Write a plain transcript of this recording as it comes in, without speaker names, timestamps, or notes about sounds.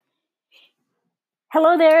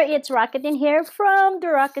Hello there, it's Rocketin here from the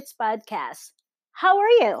Rockets Podcast. How are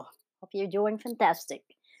you? Hope you're doing fantastic.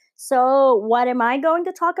 So, what am I going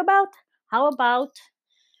to talk about? How about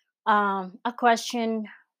a question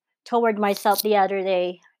toward myself the other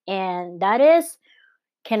day, and that is,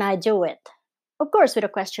 can I do it? Of course, with a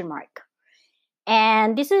question mark.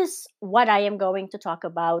 And this is what I am going to talk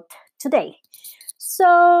about today.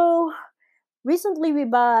 So, recently we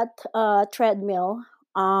bought a treadmill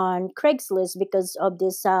on Craigslist because of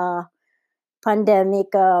this pandemic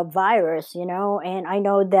virus, and I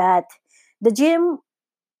know that the gym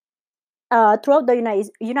throughout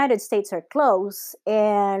the United States are closed.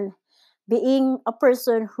 And being a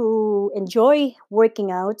person who enjoy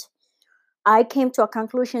working out, I came to a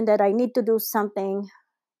conclusion that I need to do something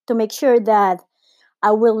to make sure that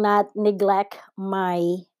I will not neglect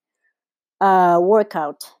my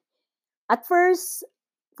workout. At first,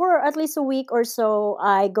 for at least a week or so,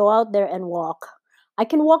 I go out there and walk. I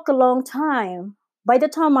can walk a long time. By the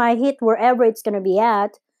time I hit wherever it's going to be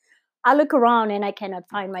at, I look around and I cannot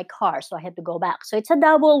find my car, so I had to go back. So it's a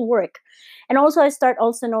double work. And also I start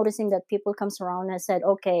also noticing that people comes around and I said,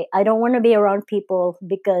 okay, I don't want to be around people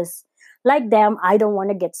because like them, I don't want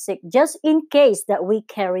to get sick just in case that we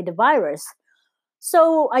carry the virus.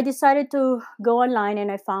 So I decided to go online and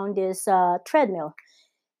I found this treadmill.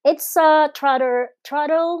 It's a Trotter. It's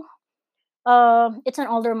an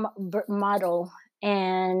older model,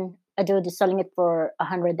 and a dude is selling it for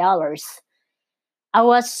 $100. I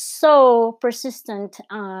was so persistent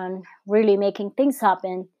on really making things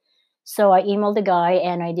happen. So I emailed the guy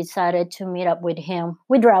and I decided to meet up with him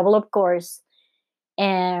with Rebel, of course.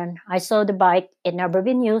 And I saw the bike. It never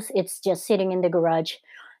been used. It's just sitting in the garage.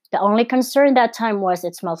 The only concern that time was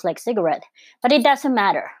it smells like cigarette. But it doesn't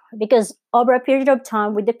matter because over a period of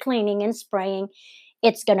time with the cleaning and spraying,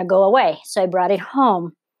 it's going to go away. So I brought it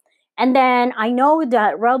home. And then I know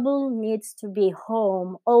that Rebel needs to be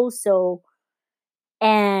home also,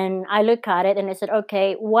 and I look at it and I said,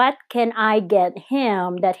 okay, what can I get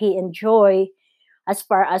him that he enjoy as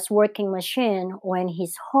far as working machine when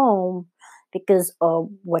he's home because of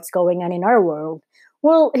what's going on in our world?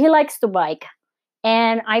 Well, he likes to bike.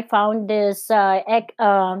 And I found this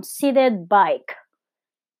seated bike,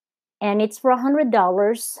 and it's for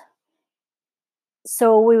 $100.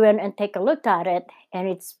 So we went and take a look at it, and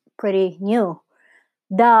it's pretty new.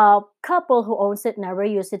 The couple who owns it never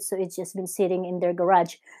used it, so it's just been sitting in their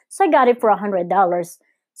garage. So I got it for $100.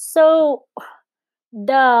 So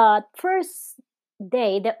the first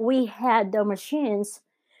day that we had the machines,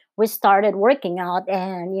 we started working out,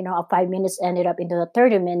 and a 5 minutes ended up into the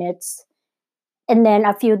 30 minutes. And then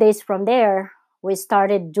a few days from there, we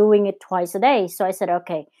started doing it twice a day. So I said,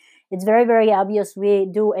 okay, it's very, very obvious we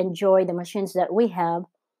do enjoy the machines that we have.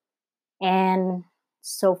 And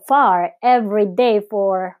so far, every day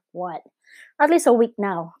for what? At least a week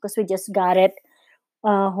now, because we just got it.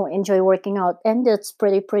 Who enjoy working out, and that's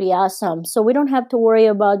pretty awesome. So we don't have to worry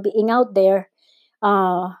about being out there,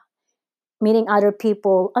 uh, meeting other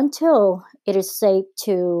people until it is safe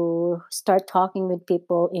to start talking with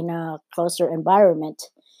people in a closer environment.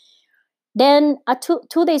 Then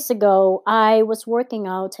two days ago, I was working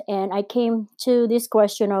out, and I came to this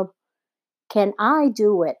question of, can I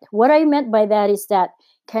do it? What I meant by that is that,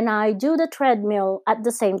 can I do the treadmill at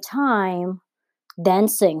the same time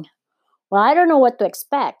dancing? Well, I don't know what to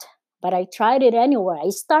expect, but I tried it anyway. I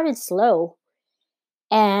started slow,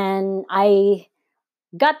 and I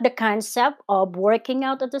got the concept of working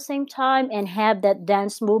out at the same time and have that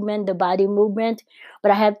dance movement, the body movement,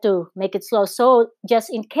 but I have to make it slow. So just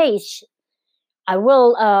in case I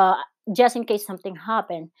will, just in case something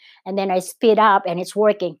happen, and then I speed up and it's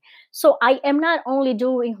working. So I am not only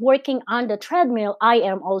doing working on the treadmill, I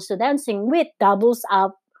am also dancing, with doubles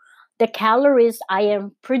up the calories I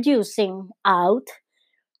am producing out.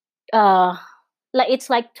 Uh, like it's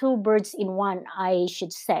like two birds in one, I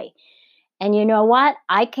should say. And you know what?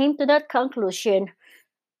 I came to that conclusion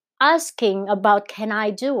asking about, can I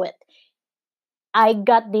do it? I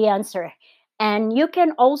got the answer. And you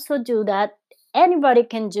can also do that. Anybody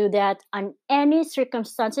can do that on any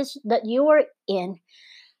circumstances that you are in,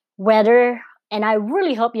 whether, and I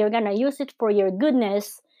really hope you're going to use it for your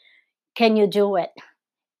goodness. Can you do it?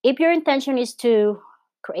 If your intention is to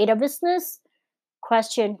create a business,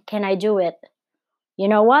 question, can I do it? You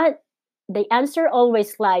know what? The answer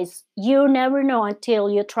always lies. You never know until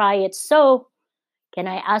you try it. So, can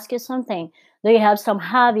I ask you something? Do you have some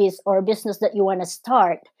hobbies or business that you want to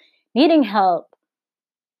start? Needing help?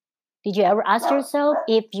 Did you ever ask yourself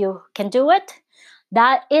if you can do it?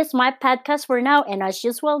 That is my podcast for now. And as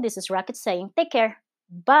usual, this is Rocket saying, take care.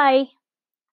 Bye.